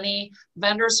spend their money,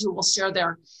 vendors who will share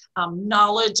their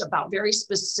knowledge about very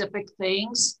specific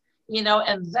things, you know,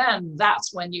 and then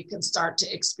that's when you can start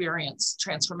to experience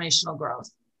transformational growth.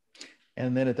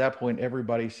 And then at that point,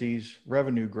 everybody sees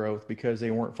revenue growth because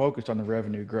they weren't focused on the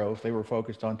revenue growth. They were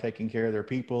focused on taking care of their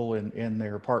people and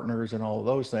their partners and all of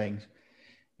those things.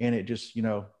 And it just, you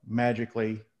know,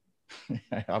 magically,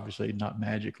 obviously not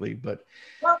magically, but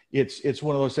it's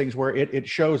one of those things where it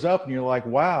shows up and you're like,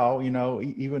 wow, you know,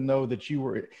 even though that you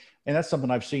were, and that's something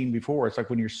I've seen before. It's like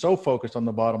when you're so focused on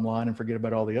the bottom line and forget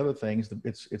about all the other things,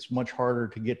 it's much harder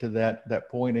to get to that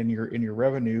point in your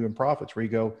revenue and profits where you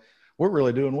go, we're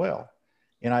really doing well.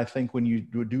 And I think when you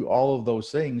do all of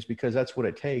those things, because that's what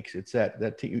it takes, it's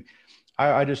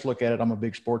I just look at it. I'm a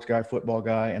big sports guy, football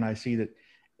guy, and I see that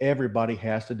everybody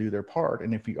has to do their part.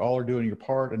 And if you all are doing your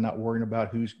part and not worrying about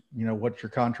who's, you know, what your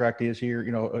contract is here,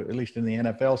 you know, at least in the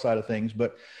NFL side of things,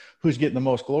 but who's getting the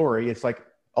most glory, it's like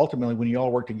ultimately when you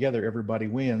all work together, everybody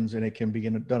wins, and it can be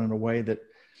done in a way that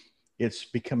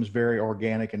becomes very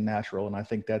organic and natural. And I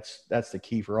think that's the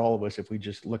key for all of us. If we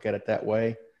just look at it that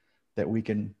way, that we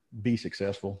can be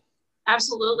successful.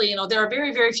 Absolutely. You know, there are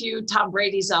very, very few Tom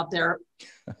Brady's out there.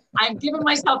 I'm giving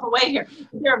myself away here.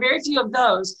 There are very few of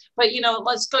those, but, you know,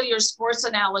 let's go to your sports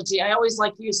analogy. I always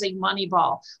like using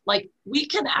Moneyball. Like, we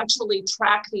can actually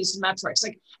track these metrics.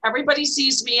 Like, everybody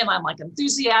sees me and I'm like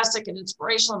enthusiastic and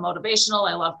inspirational and motivational.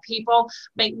 I love people.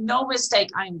 Make no mistake.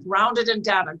 I'm grounded in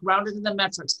data, grounded in the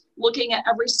metrics, looking at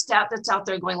every stat that's out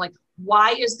there going like,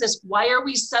 why is this? Why are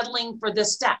we settling for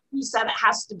this stat? Who said it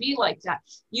has to be like that?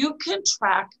 You can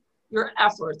track your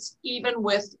efforts, even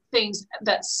with things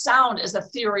that sound as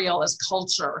ethereal as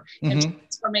culture and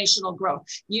transformational growth.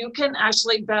 You can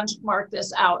actually benchmark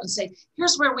this out and say,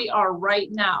 here's where we are right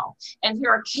now. And here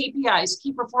are KPIs,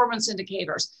 key performance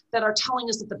indicators, that are telling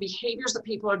us that the behaviors that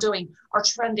people are doing are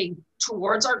trending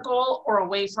towards our goal or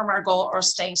away from our goal or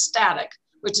staying static,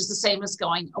 which is the same as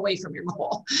going away from your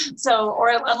goal. So, or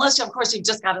unless, of course, you've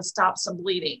just got to stop some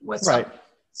bleeding with right.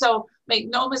 So make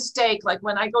no mistake, like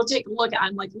when I go take a look,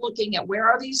 I'm like looking at where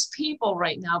are these people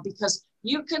right now, because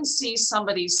you can see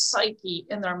somebody's psyche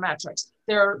in their metrics,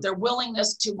 their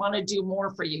willingness to want to do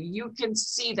more for you. You can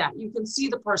see that. You can see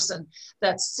the person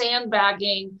that's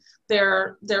sandbagging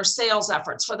their sales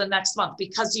efforts for the next month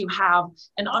because you have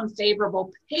an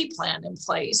unfavorable pay plan in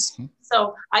place. Mm-hmm.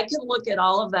 So I can look at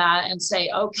all of that and say,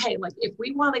 okay, like if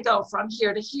we want to go from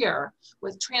here to here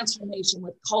with transformation,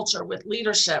 with culture, with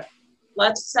leadership,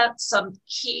 let's set some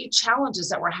key challenges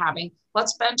that we're having.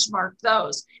 Let's benchmark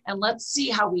those and let's see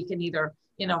how we can either,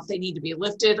 if they need to be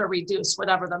lifted or reduced,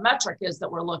 whatever the metric is that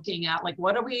we're looking at, like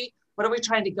what are we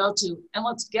trying to go to? And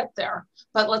let's get there,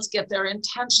 but let's get there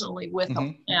intentionally with mm-hmm.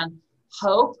 them. And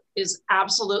hope is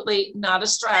absolutely not a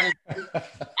strategy.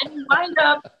 And you wind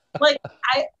up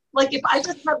if I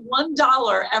just had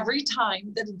 $1 every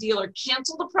time that a dealer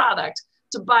canceled a product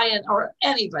to buy or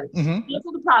anybody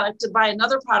cancel the product to buy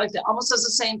another product that almost does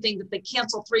the same thing that they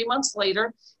cancel 3 months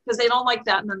later because they don't like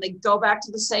that. And then they go back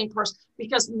to the same person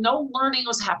because no learning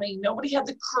was happening. Nobody had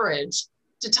the courage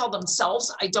to tell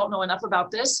themselves, I don't know enough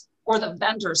about this, or the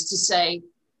vendors to say,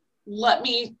 let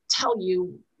me tell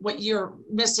you what you're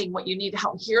missing, what you need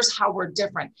help. Here's how we're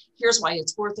different. Here's why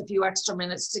it's worth a few extra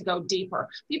minutes to go deeper.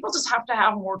 People just have to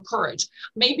have more courage.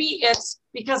 Maybe it's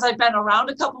because I've been around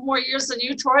a couple more years than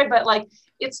you, Troy, but like,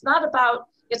 it's not about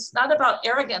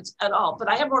arrogance at all, but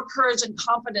I have more courage and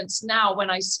confidence now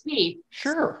when I speak.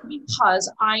 Sure.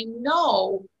 Because I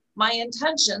know my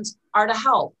intentions are to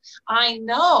help. I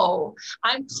know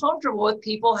I'm comfortable with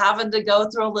people having to go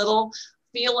through a little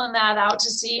feeling that out to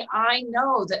see. I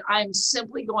know that I'm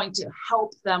simply going to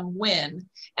help them win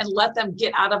and let them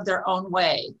get out of their own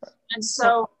way. And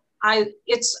so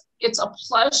it's a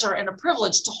pleasure and a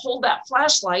privilege to hold that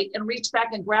flashlight and reach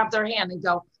back and grab their hand and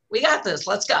go, we got this,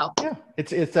 let's go. Yeah,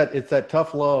 it's that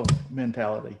tough love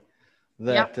mentality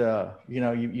that, yep.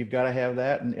 You've got to have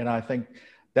that. And I think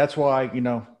that's why,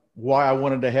 why I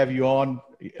wanted to have you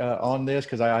on this,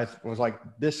 because I was like,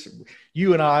 this,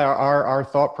 you and I, our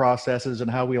thought processes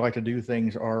and how we like to do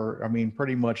things are,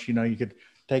 pretty much, you could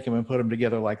take them and put them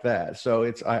together like that. So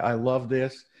I love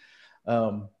this.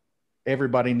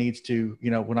 Everybody needs to,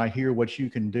 when I hear what you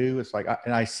can do, it's like,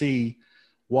 and I see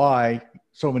why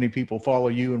so many people follow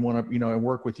you and want to, and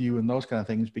work with you and those kind of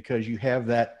things, because you have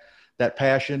that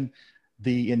passion,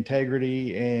 the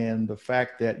integrity, and the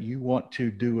fact that you want to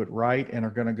do it right and are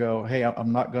going to go, hey,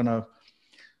 I'm not going to,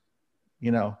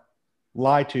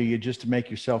 lie to you just to make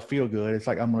yourself feel good. It's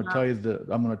like, I'm going to tell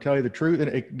you the truth.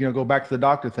 And go back to the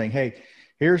doctor thing. Hey,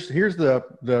 here's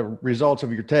the results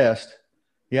of your test.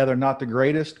 Yeah, they're not the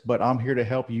greatest, but I'm here to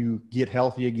help you get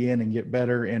healthy again and get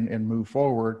better and move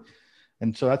forward.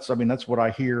 And so that's what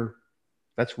I hear.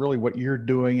 That's really what you're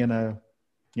doing in a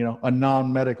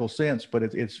non-medical sense, but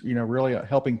it's really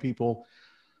helping people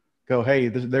go, hey,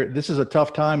 this is a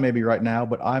tough time maybe right now,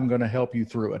 but I'm going to help you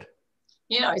through it.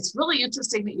 It's really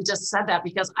interesting that you just said that,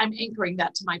 because I'm anchoring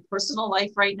that to my personal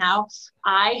life right now.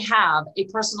 I have a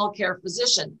personal care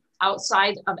physician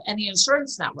outside of any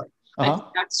insurance network. I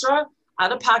pay extra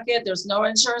out of pocket. There's no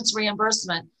insurance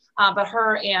reimbursement, but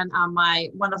her and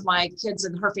one of my kids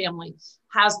and her family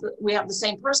we have the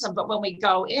same person. But when we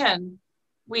go in,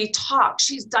 we talk.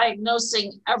 She's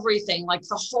diagnosing everything, like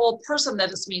the whole person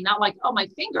that is me, not like, oh, my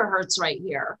finger hurts right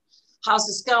here. How's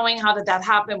this going? How did that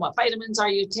happen? What vitamins are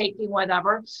you taking?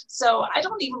 Whatever. So I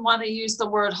don't even want to use the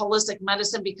word holistic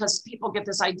medicine, because people get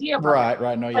this idea.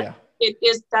 Right. No, yeah.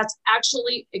 That's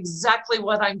actually exactly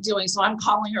what I'm doing. So I'm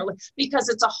calling her, because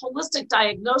it's a holistic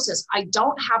diagnosis. I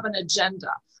don't have an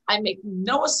agenda. I make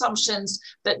no assumptions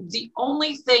that the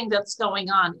only thing that's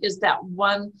going on is that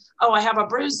one, oh, I have a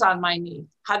bruise on my knee.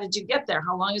 How did you get there?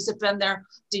 How long has it been there?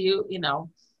 Do you,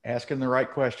 asking the right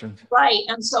questions. Right.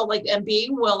 And so and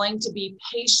being willing to be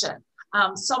patient.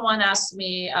 Someone asked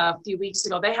me a few weeks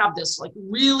ago, they have this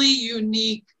really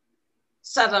unique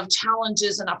set of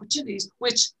challenges and opportunities,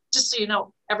 which, just so you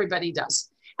know, everybody does.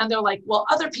 And they're like, well,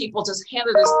 other people just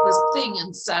handed us this thing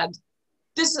and said,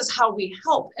 this is how we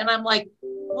help. And I'm like,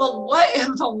 well, what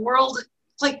in the world?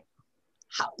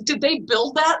 How did they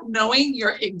build that knowing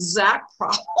your exact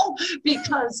problem?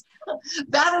 Because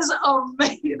that is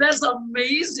amazing. That's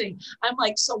amazing. I'm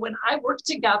like, so when I work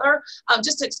together,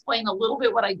 just to explain a little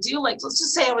bit what I do, let's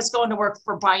just say I was going to work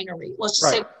for Binary. Let's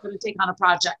just say we're going to take on a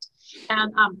project.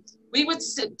 And we would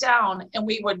sit down and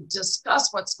we would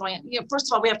discuss what's going on.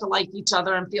 First of all, we have to like each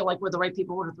other and feel like we're the right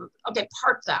people. Okay,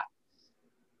 park that.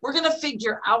 We're going to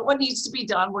figure out what needs to be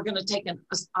done. We're going to take an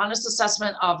honest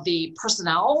assessment of the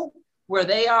personnel, where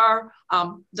they are,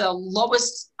 the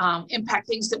lowest impact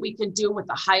things that we can do with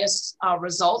the highest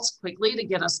results quickly to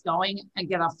get us going and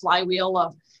get a flywheel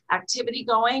of activity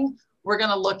going. We're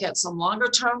going to look at some longer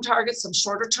term targets, some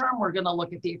shorter term. We're going to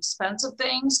look at the expense of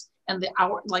things, and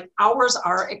hours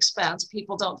are expense.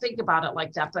 People don't think about it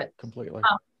like that, but completely.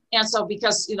 And so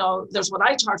because, there's what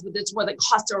I charge, but it's what it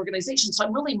costs the organization. So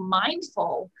I'm really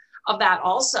mindful of that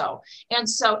also. And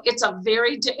so it's a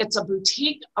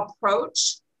boutique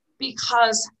approach,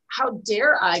 because how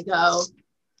dare I go,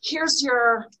 here's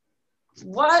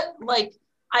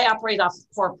I operate off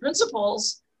core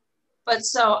principles, but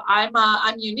so I'm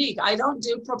unique. I don't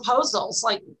do proposals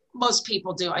like most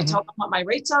people do. I tell them what my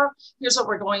rates are. Here's what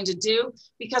we're going to do,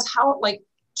 because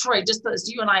Troy, just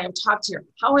as you and I have talked here,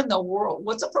 how in the world,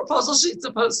 what's a proposal sheet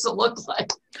supposed to look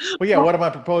like? Well, yeah, what am I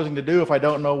proposing to do if I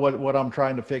don't know what I'm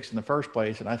trying to fix in the first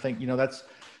place? And I think,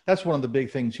 that's one of the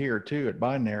big things here too at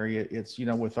Binary. It's,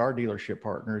 with our dealership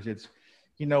partners, it's,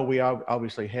 we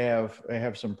obviously have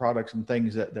some products and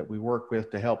things that we work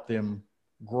with to help them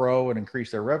grow and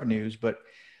increase their revenues. But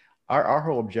our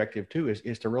whole objective too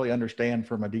is to really understand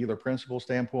from a dealer principal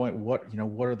standpoint, what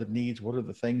are the needs, what are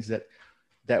the things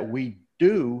that we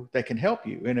do that can help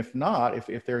you. And if not,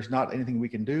 if there's not anything we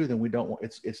can do, then we don't want,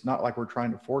 it's not like we're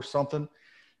trying to force something.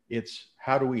 It's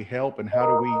how do we help, and how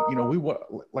do we,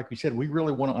 like we said, we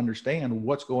really want to understand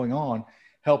what's going on,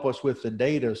 help us with the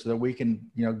data so that we can,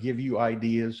 give you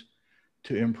ideas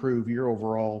to improve your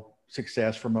overall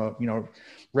success from a,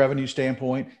 revenue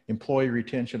standpoint, employee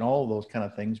retention, all of those kind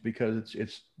of things, because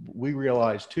we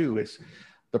realize too,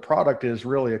 the product is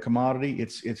really a commodity.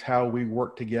 It's how we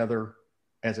work together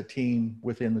as a team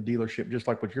within the dealership, just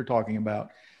like what you're talking about,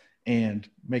 and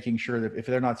making sure that if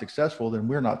they're not successful, then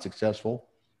we're not successful.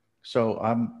 So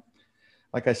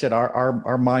like I said,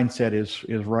 our mindset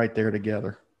is right there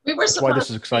together. That's why this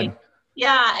is exciting.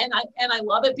 Yeah. And I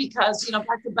love it because,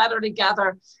 back to Better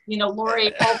Together,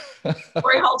 Lori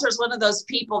Halter is one of those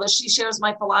people that she shares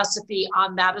my philosophy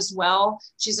on that as well.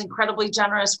 She's incredibly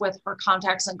generous with her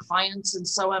contacts and clients, and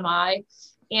so am I.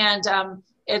 And,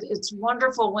 it's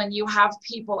wonderful when you have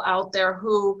people out there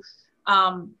who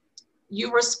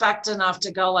you respect enough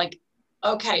to go like,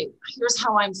 okay, here's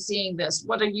how I'm seeing this.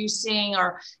 What are you seeing?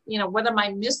 Or, what am I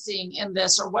missing in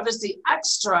this? Or what is the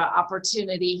extra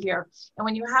opportunity here? And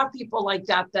when you have people like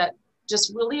that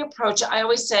just really approach it, I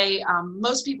always say,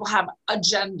 most people have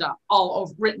agenda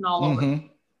written all over.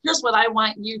 Here's what I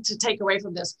want you to take away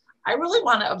from this. I really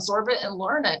want to absorb it and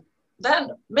learn it.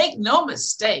 Then make no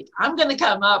mistake, I'm going to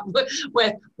come up with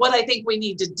what I think we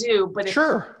need to do. But if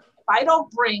I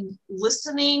don't bring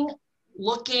listening,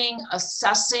 looking,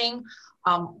 assessing,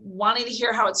 wanting to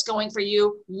hear how it's going for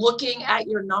you, looking at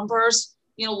your numbers,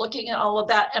 looking at all of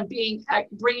that, and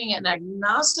bringing an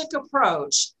agnostic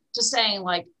approach to saying,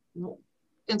 like,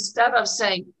 instead of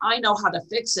saying, I know how to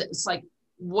fix it, it's like,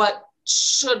 what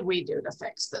should we do to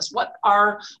fix this? What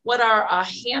are a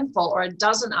handful or a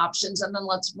dozen options? And then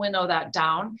let's winnow that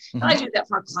down. And I do that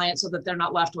for our clients so that they're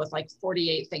not left with like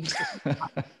 48 things.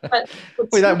 But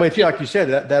that way, like you said,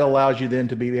 that allows you then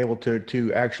to be able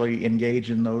to actually engage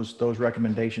in those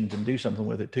recommendations and do something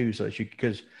with it too. So that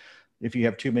because if you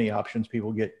have too many options,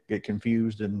 people get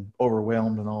confused and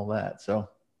overwhelmed and all that. So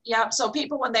yeah. So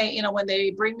people, when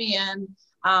they bring me in,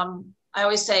 I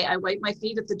always say I wipe my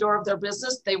feet at the door of their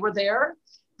business. They were there.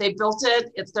 They built it.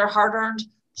 It's their hard-earned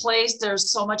place.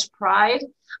 There's so much pride.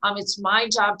 It's my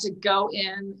job to go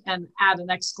in and add an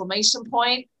exclamation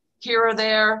point here or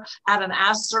there, add an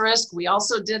asterisk. We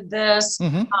also did this.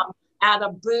 Add a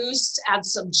boost, add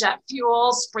some jet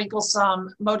fuel, sprinkle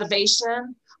some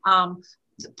motivation,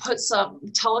 put some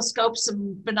telescopes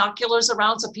and binoculars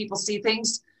around so people see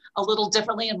things a little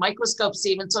differently, and microscopes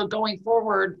even. So going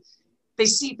forward, they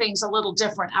see things a little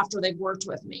different after they've worked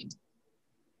with me.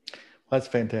 That's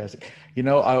fantastic.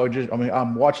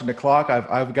 I'm watching the clock.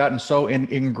 I've gotten so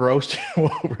engrossed in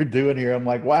what we're doing here. I'm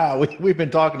like, wow, we've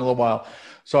been talking a little while,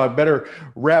 so I better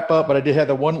wrap up. But I did have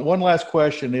the one last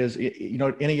question is,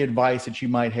 any advice that you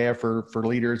might have for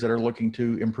leaders that are looking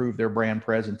to improve their brand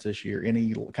presence this year?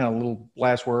 Any kind of little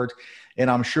last words?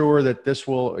 And I'm sure that this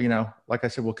will, like I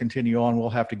said, we'll continue on. We'll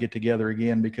have to get together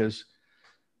again, because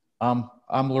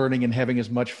I'm learning and having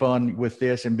as much fun with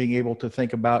this, and being able to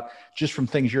think about, just from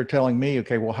things you're telling me,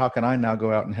 okay, well, how can I now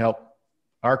go out and help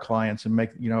our clients and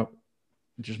make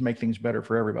things better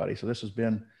for everybody? So this has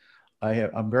been,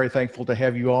 I'm very thankful to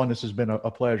have you on. This has been a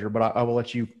pleasure, but I will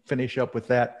let you finish up with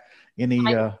that. Any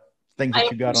things that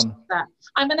you got on that?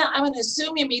 I'm gonna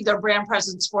assume you mean their brand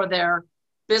presence for their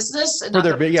business, and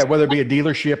whether it be a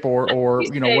dealership or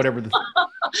whatever.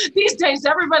 These days,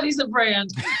 everybody's a brand.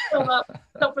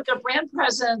 So for their brand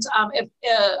presence,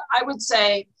 I would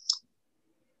say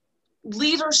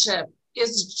leadership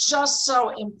is just so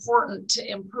important to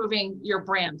improving your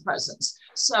brand presence.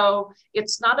 So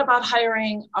it's not about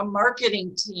hiring a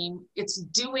marketing team. It's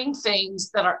doing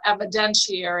things that are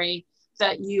evidentiary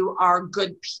that you are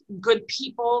good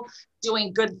people,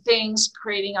 doing good things,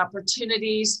 creating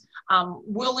opportunities,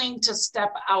 willing to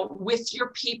step out with your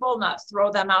people, not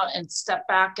throw them out and step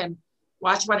back and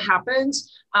watch what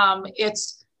happens.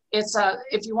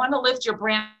 If you want to lift your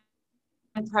brand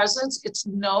presence, it's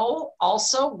know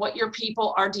also what your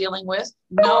people are dealing with,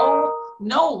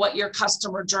 know what your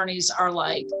customer journeys are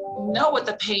like, know what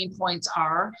the pain points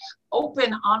are,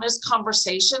 open, honest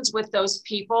conversations with those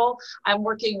people. I'm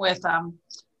working with,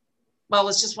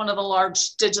 it's just one of the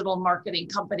large digital marketing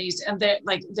companies, and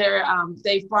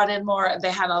they've brought in more,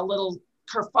 they had a little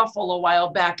kerfuffle a while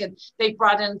back, and they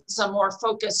brought in some more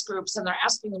focus groups, and they're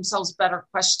asking themselves better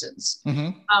questions.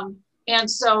 Mm-hmm. And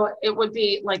so it would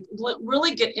be like,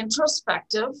 really get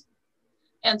introspective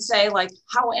and say, like,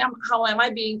 how am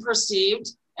I being perceived,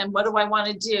 and what do I want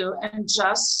to do, and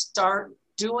just start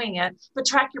doing it. But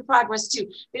track your progress too.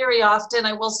 Very often,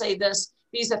 I will say this,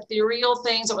 these ethereal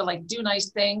things that were like do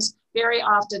nice things, very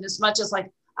often, as much as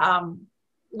like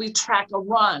we track a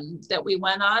run that we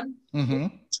went on, mm-hmm.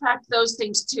 track those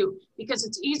things too, because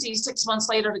it's easy 6 months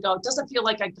later to go, it doesn't feel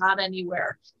like I got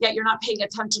anywhere, yet you're not paying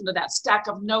attention to that stack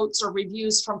of notes or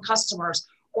reviews from customers,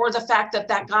 or the fact that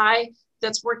that guy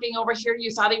that's working over here,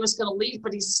 you thought he was going to leave,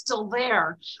 but he's still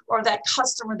there, or that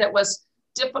customer that was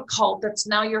difficult, that's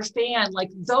now your fan. Like,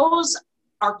 those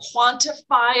are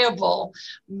quantifiable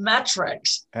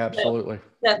metrics. Absolutely.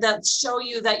 That show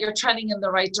you that you're trending in the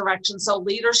right direction. So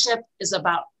leadership is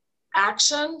about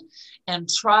action and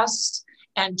trust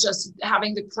and just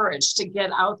having the courage to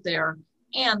get out there.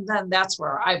 And then that's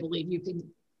where I believe you can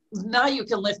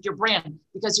lift your brand,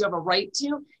 because you have a right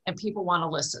to, and people want to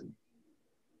listen.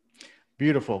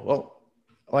 Beautiful. Well,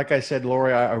 like I said,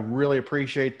 Lori, I really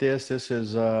appreciate this. This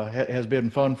has been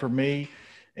fun for me.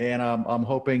 And I'm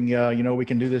hoping, we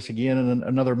can do this again in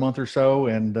another month or so.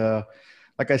 And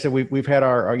like I said, we've had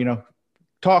our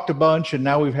talked a bunch, and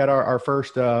now we've had our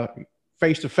first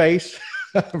face-to-face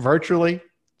virtually.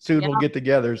 Soon we'll get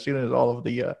together as soon as all of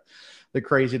the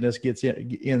craziness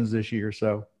ends this year.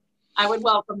 So I would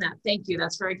welcome that. Thank you.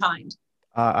 That's very kind.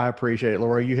 I appreciate it,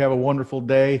 Lori. You have a wonderful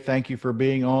day. Thank you for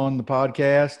being on the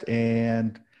podcast.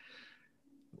 And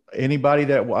anybody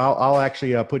that I'll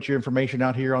actually put your information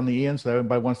out here on the end, so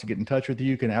everybody wants to get in touch with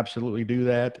you can absolutely do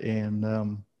that.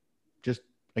 And just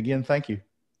again, thank you.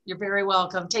 You're very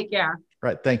welcome. Take care.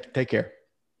 Right. Take care.